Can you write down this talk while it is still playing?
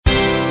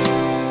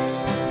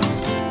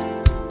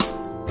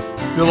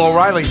Bill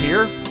O'Reilly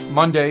here.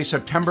 Monday,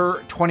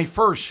 September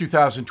 21st,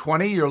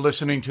 2020. You're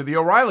listening to the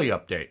O'Reilly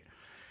Update.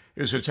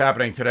 Here's what's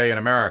happening today in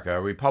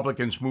America.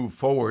 Republicans move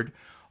forward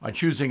on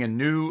choosing a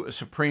new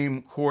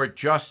Supreme Court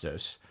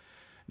justice.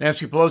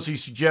 Nancy Pelosi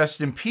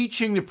suggests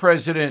impeaching the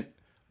president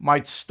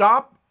might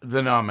stop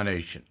the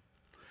nomination.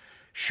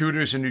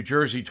 Shooters in New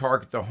Jersey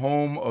target the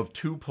home of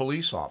 2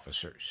 police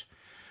officers.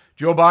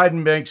 Joe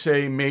Biden makes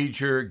a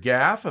major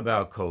gaffe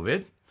about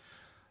COVID.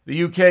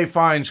 The UK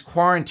fines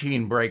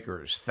quarantine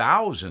breakers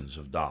thousands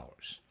of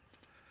dollars.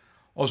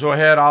 Also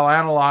ahead, I'll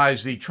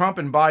analyze the Trump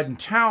and Biden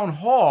town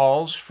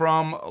halls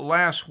from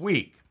last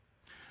week.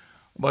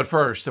 But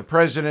first, the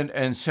President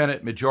and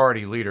Senate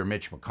Majority Leader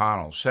Mitch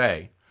McConnell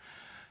say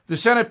the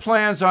Senate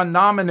plans on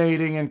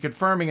nominating and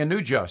confirming a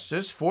new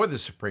justice for the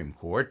Supreme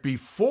Court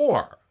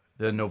before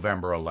the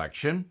November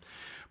election.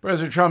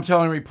 President Trump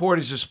telling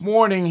reporters this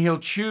morning he'll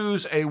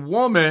choose a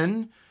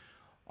woman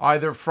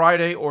either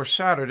Friday or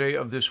Saturday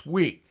of this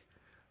week.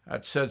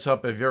 That sets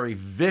up a very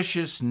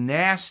vicious,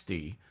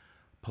 nasty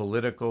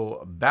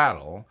political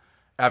battle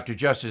after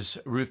Justice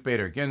Ruth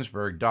Bader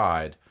Ginsburg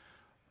died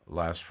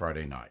last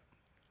Friday night.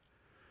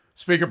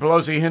 Speaker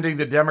Pelosi hinting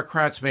the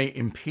Democrats may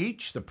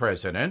impeach the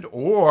president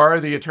or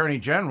the Attorney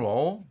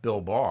General,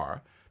 Bill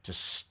Barr, to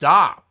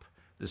stop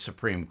the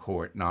Supreme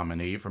Court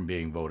nominee from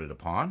being voted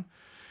upon.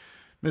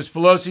 Ms.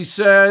 Pelosi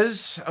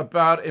says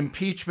about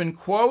impeachment,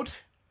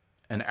 quote,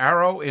 an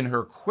arrow in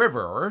her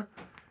quiver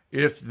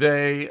if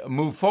they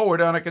move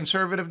forward on a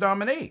conservative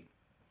nominee.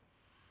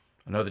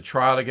 Another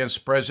trial against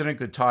the president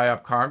could tie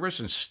up Congress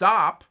and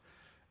stop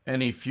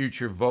any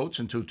future votes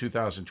until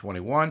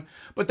 2021,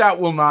 but that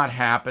will not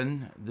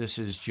happen. This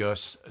is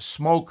just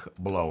smoke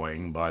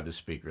blowing by the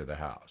Speaker of the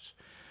House.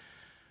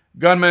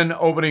 Gunmen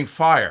opening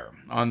fire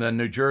on the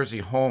New Jersey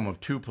home of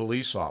 2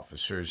 police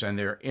officers and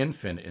their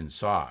infant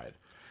inside.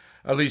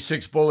 At least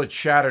 6 bullets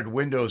shattered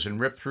windows and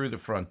ripped through the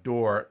front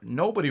door.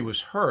 Nobody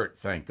was hurt,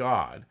 thank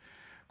God.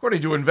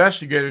 According to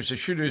investigators, the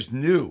shooters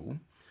knew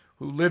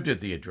who lived at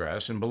the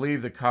address and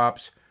believed the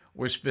cops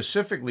were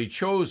specifically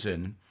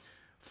chosen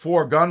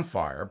for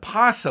gunfire,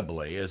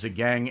 possibly as a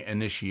gang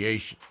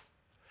initiation.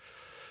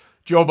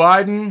 Joe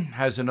Biden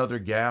has another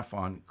gaffe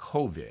on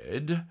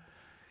COVID.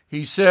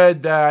 He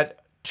said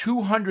that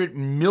 200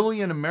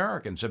 million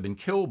Americans have been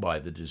killed by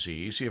the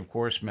disease. He, of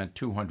course, meant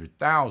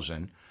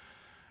 200,000.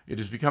 It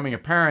is becoming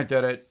apparent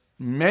that at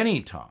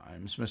many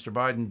times, Mr.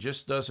 Biden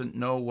just doesn't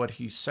know what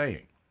he's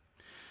saying.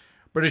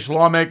 British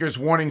lawmakers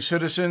warning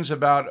citizens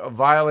about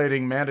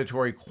violating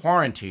mandatory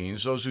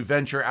quarantines. Those who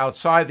venture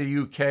outside the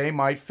UK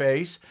might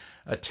face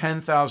a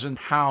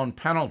 £10,000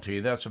 penalty.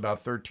 That's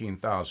about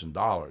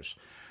 $13,000.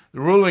 The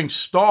ruling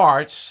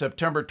starts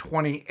September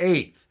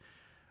 28th.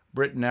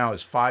 Britain now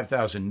has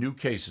 5,000 new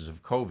cases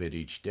of COVID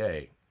each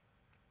day.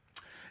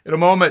 In a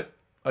moment,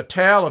 a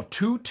tale of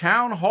 2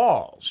 town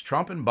halls,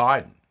 Trump and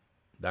Biden.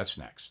 That's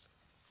next.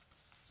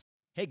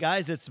 Hey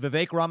guys, it's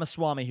Vivek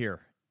Ramaswamy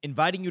here,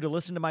 inviting you to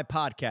listen to my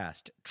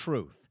podcast,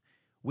 Truth.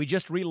 We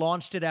just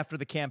relaunched it after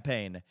the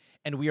campaign,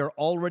 and we are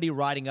already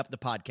riding up the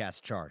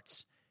podcast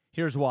charts.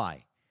 Here's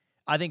why.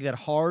 I think that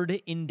hard,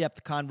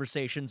 in-depth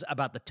conversations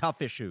about the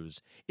tough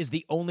issues is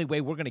the only way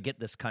we're going to get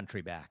this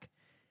country back.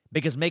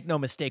 Because make no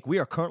mistake, we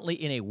are currently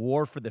in a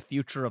war for the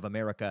future of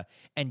America,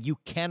 and you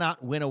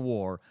cannot win a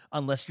war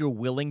unless you're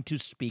willing to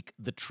speak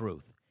the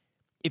truth.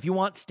 If you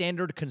want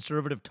standard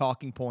conservative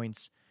talking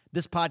points,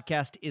 this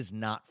podcast is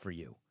not for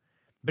you.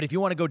 But if you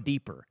want to go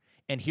deeper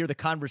and hear the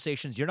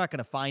conversations you're not going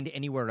to find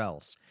anywhere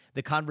else,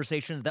 the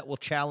conversations that will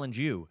challenge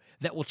you,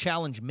 that will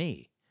challenge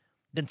me,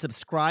 then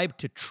subscribe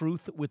to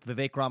Truth with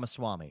Vivek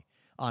Ramaswamy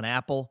on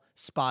Apple,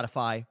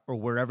 Spotify, or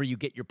wherever you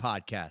get your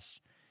podcasts.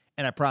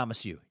 And I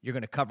promise you, you're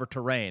going to cover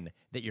terrain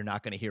that you're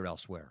not going to hear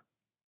elsewhere.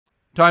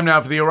 Time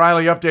now for the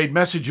O'Reilly Update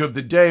message of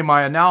the day.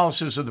 My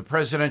analysis of the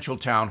presidential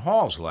town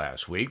halls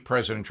last week.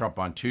 President Trump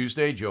on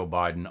Tuesday, Joe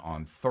Biden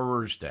on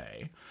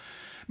Thursday.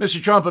 Mr.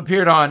 Trump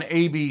appeared on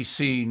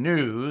ABC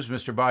News,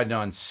 Mr. Biden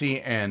on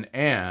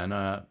CNN,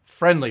 a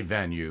friendly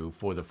venue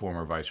for the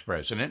former vice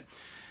president.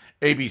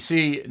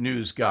 ABC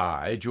News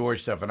guy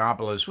George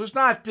Stephanopoulos was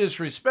not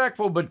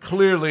disrespectful, but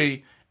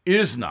clearly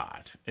is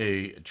not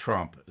a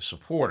Trump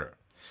supporter.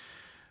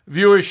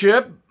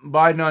 Viewership,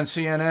 Biden on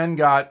CNN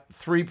got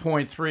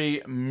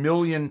 3.3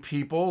 million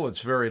people.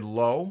 It's very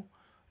low.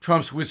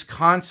 Trump's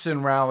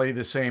Wisconsin rally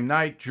the same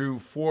night drew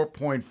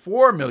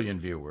 4.4 million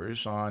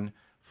viewers on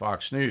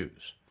Fox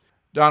News.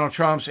 Donald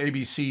Trump's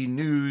ABC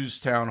News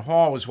town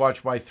hall was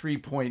watched by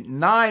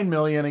 3.9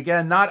 million.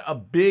 Again, not a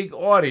big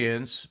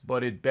audience,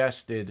 but it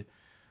bested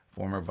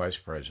former Vice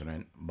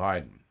President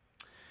Biden.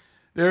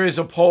 There is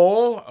a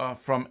poll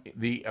from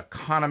The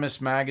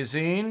Economist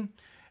magazine,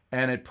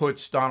 and it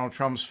puts Donald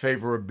Trump's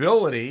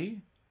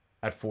favorability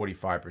at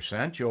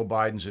 45%, Joe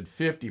Biden's at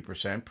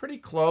 50%, pretty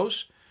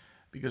close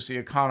because The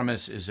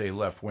Economist is a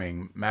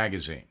left-wing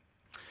magazine.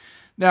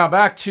 Now,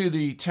 back to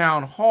the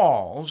town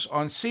halls.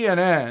 On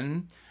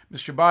CNN,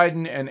 Mr.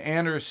 Biden and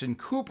Anderson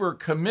Cooper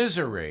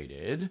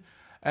commiserated,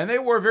 and they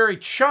were very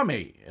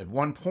chummy. At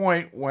one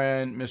point,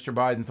 when Mr.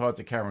 Biden thought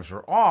the cameras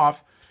were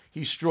off,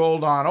 he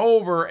strolled on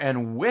over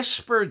and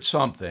whispered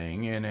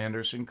something in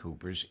Anderson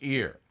Cooper's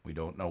ear. We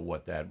don't know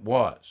what that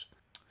was.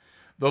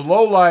 The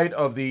lowlight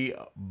of the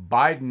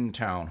Biden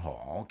town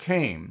hall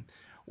came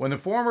when the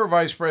former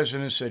vice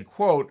president said,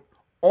 quote,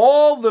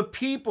 all the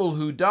people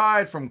who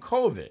died from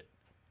COVID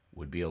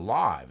would be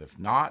alive if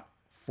not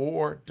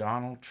for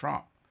Donald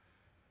Trump.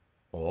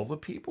 All the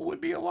people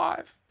would be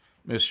alive.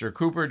 Mr.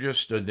 Cooper just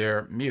stood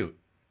there mute.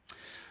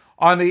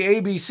 On the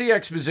ABC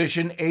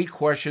exposition, 8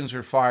 questions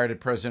were fired at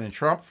President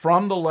Trump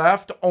from the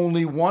left,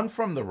 only 1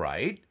 from the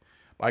right.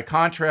 By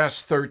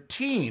contrast,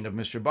 13 of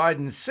Mr.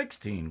 Biden's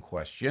 16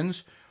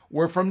 questions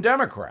were from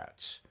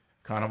Democrats.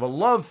 Kind of a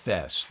love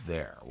fest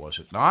there, was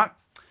it not?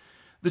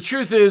 The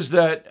truth is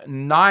that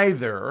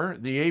neither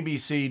the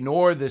ABC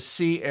nor the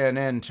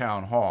CNN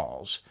town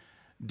halls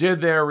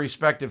did their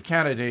respective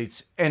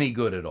candidates any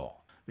good at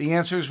all. The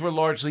answers were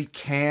largely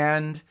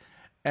canned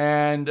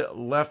and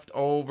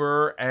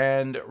leftover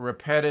and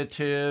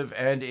repetitive,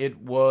 and it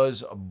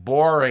was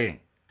boring.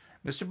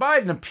 Mr.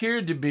 Biden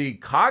appeared to be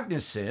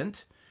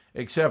cognizant,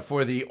 except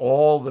for the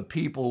all the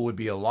people would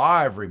be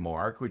alive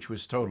remark, which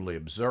was totally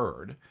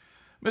absurd.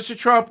 Mr.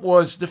 Trump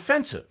was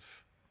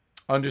defensive,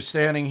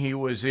 understanding he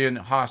was in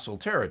hostile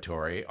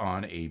territory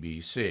on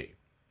ABC.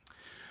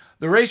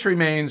 The race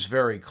remains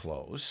very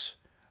close.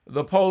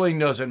 The polling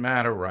doesn't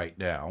matter right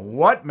now.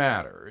 What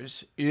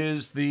matters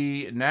is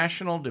the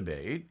national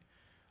debate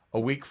a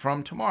week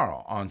from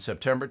tomorrow on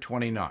September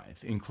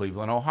 29th in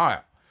Cleveland, Ohio.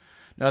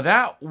 Now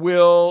that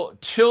will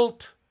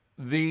tilt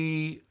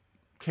the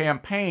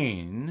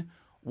campaign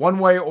one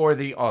way or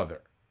the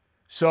other.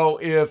 So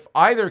if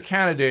either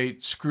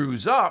candidate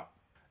screws up,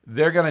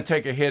 they're going to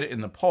take a hit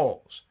in the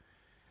polls.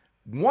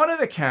 One of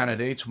the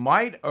candidates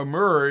might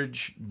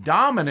emerge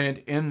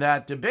dominant in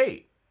that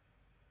debate,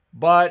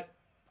 but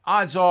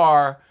odds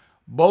are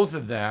both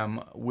of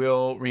them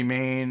will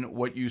remain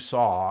what you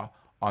saw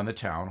on the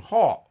town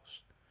halls.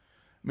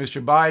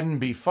 Mr. Biden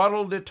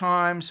befuddled at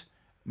times,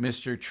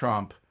 Mr.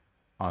 Trump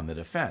on the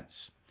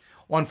defense.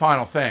 One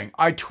final thing.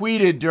 I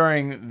tweeted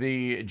during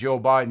the Joe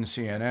Biden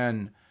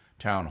CNN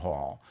town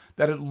hall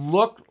that it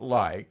looked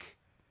like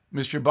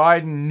Mr.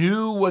 Biden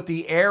knew what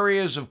the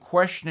areas of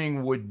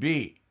questioning would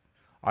be.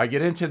 I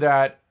get into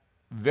that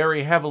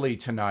very heavily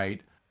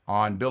tonight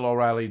on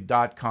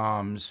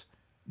BillO'Reilly.com's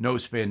No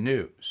Spin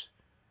News.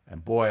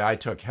 And boy, I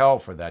took hell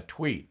for that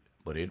tweet,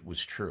 but it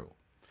was true.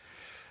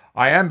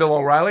 I am Bill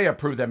O'Reilly. I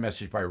approve that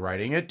message by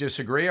writing it.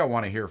 Disagree? I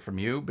want to hear from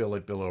you,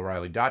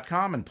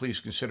 Bill@BillO'Reilly.com, and please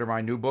consider my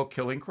new book,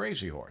 Killing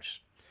Crazy Horse.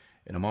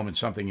 In a moment,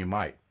 something you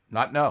might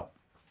not know.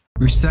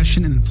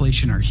 Recession and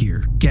inflation are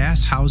here.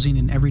 Gas, housing,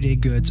 and everyday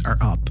goods are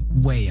up,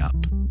 way up.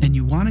 And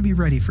you want to be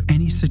ready for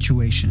any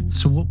situation.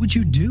 So what would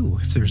you do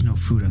if there's no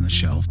food on the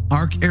shelf?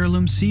 ARC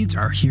Heirloom Seeds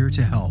are here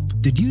to help.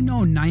 Did you know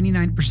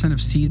 99% of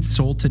seeds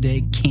sold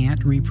today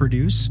can't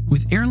reproduce?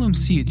 With Heirloom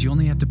Seeds, you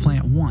only have to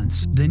plant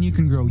once. Then you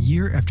can grow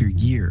year after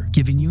year,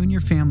 giving you and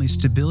your family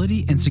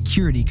stability and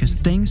security because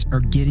things are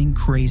getting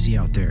crazy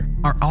out there.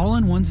 Our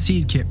all-in-one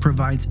seed kit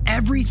provides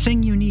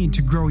everything you need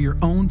to grow your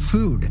own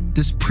food.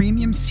 This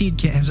premium seed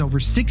kit has over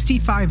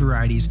 65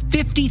 varieties,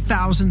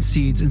 50,000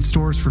 seeds, and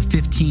stores for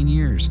 15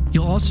 years.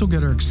 You'll also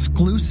get our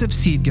exclusive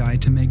seed guide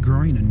to make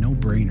growing a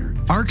no-brainer.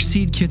 ARC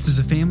Seed Kits is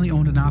a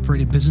family-owned and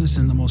operated business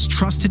and the most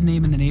trusted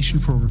name in the nation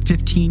for over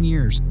 15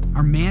 years.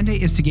 Our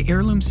mandate is to get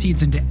heirloom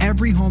seeds into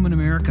every home in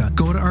America.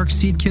 Go to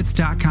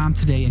arcseedkits.com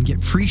today and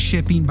get free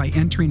shipping by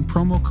entering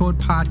promo code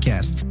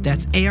podcast.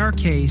 That's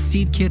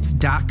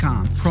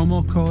ARKseedkits.com,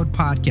 promo code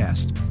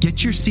podcast.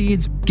 Get your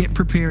seeds, get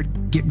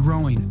prepared, get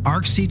growing.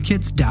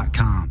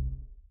 arcseedkits.com.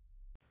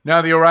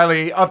 Now, the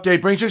O'Reilly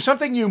update brings you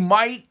something you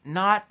might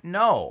not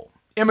know.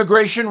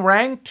 Immigration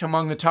ranked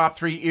among the top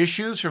 3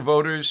 issues for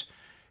voters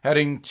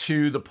heading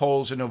to the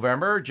polls in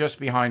November, just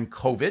behind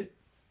COVID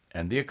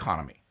and the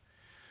economy.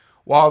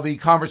 While the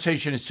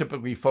conversation is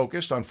typically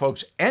focused on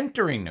folks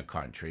entering the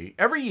country,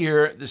 every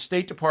year the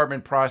State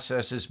Department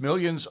processes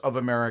millions of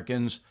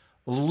Americans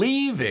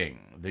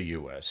leaving the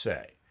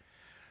USA.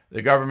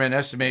 The government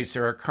estimates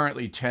there are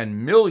currently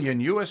 10 million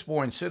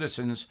U.S.-born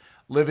citizens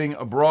living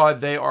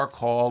abroad. They are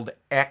called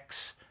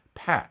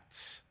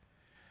expats.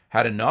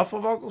 Had enough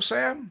of Uncle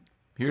Sam?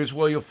 Here's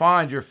where you'll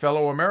find your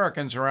fellow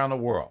Americans around the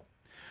world.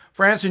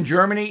 France and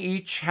Germany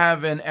each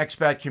have an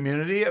expat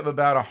community of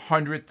about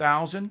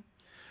 100,000.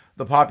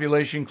 The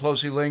population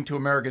closely linked to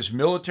America's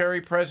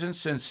military presence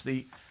since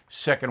the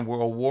Second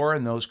World War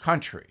in those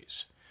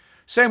countries.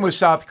 Same with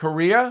South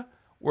Korea,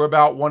 where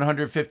about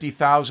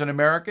 150,000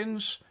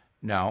 Americans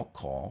now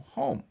call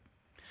home.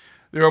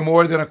 There are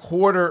more than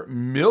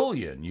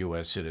 250,000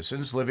 U.S.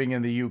 citizens living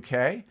in the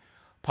U.K.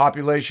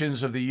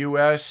 Populations of the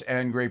U.S.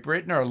 and Great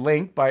Britain are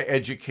linked by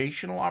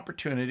educational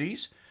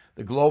opportunities,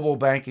 the global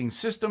banking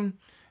system,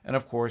 and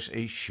of course,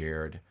 a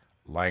shared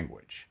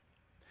language.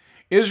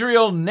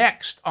 Israel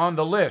next on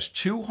the list.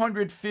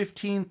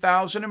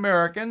 215,000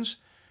 Americans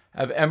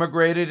have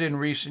emigrated in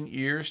recent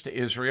years to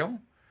Israel.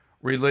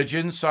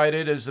 Religion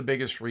cited as the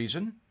biggest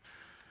reason.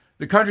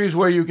 The countries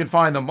where you can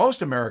find the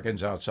most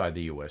Americans outside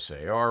the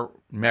USA are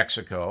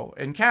Mexico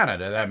and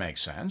Canada. That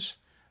makes sense.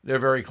 They're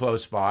very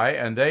close by,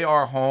 and they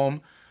are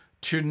home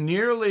to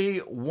nearly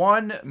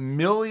 1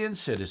 million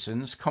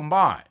citizens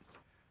combined.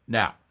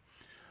 Now,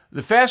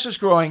 the fastest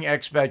growing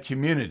expat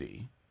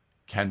community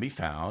can be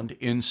found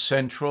in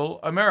Central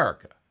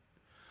America.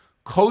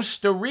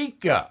 Costa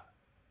Rica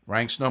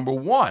ranks number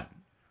 1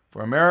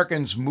 for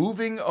Americans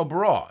moving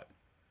abroad.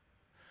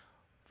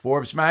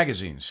 Forbes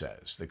magazine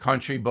says the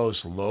country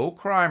boasts low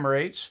crime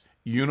rates,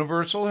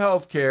 universal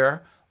health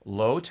care,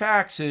 low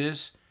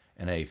taxes,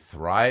 and a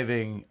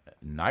thriving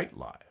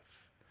nightlife.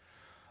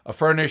 A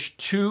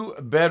furnished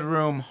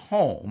 2-bedroom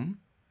home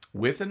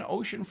with an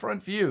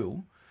oceanfront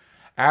view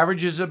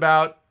averages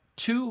about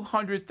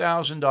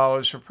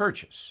 $200,000 per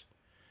purchase.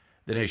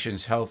 The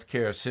nation's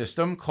healthcare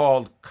system,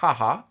 called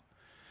Caja,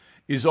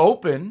 is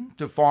open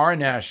to foreign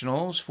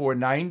nationals for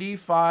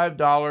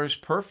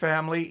 $95 per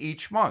family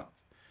each month.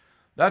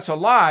 That's a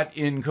lot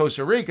in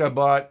Costa Rica,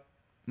 but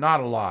not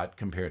a lot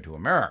compared to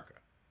America.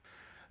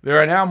 There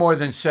are now more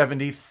than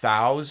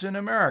 70,000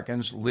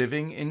 Americans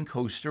living in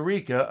Costa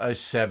Rica, a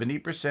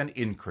 70%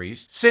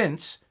 increase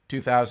since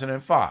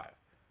 2005.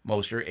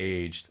 Most are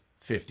aged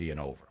 50 and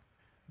over.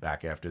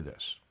 Back after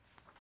this.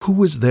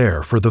 Who is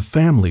there for the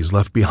families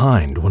left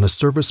behind when a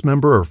service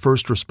member or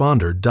first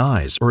responder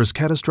dies or is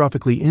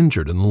catastrophically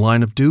injured in the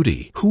line of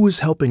duty? Who is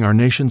helping our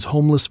nation's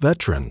homeless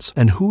veterans?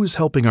 And who is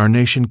helping our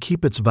nation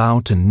keep its vow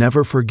to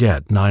never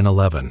forget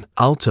 9/11?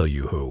 I'll tell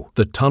you who.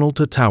 The Tunnel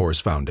to Towers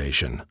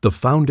Foundation. The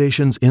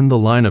foundation's In the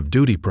Line of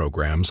Duty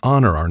programs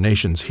honor our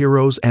nation's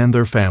heroes and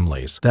their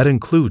families. That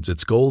includes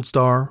its Gold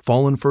Star,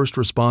 Fallen First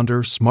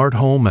Responder, Smart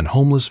Home, and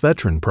Homeless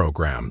Veteran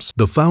programs.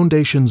 The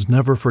foundation's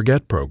Never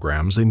Forget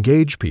programs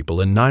engage people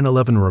in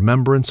 9/11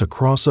 remembrance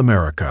across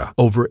America.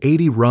 Over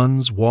 80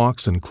 runs,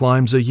 walks, and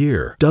climbs a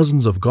year,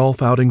 dozens of golf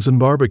outings and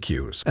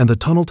barbecues, and the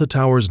Tunnel to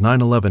Towers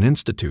 9/11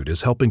 Institute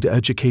is helping to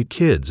educate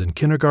kids in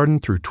kindergarten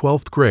through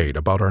 12th grade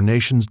about our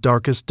nation's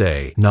darkest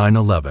day,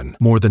 9/11.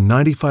 More than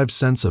 95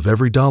 cents of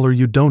every dollar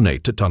you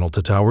donate to Tunnel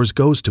to Towers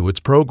goes to its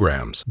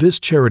programs. This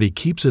charity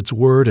keeps its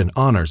word and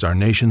honors our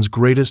nation's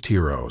greatest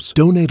heroes.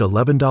 Donate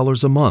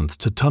 $11 a month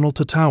to Tunnel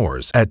to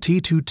Towers at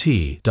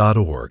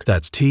T2T.org.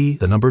 That's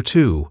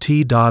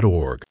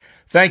T2T.org.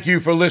 Thank you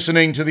for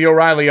listening to the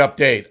O'Reilly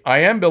Update. I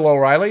am Bill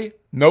O'Reilly.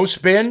 No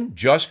spin,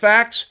 just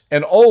facts,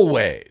 and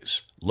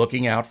always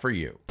looking out for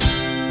you.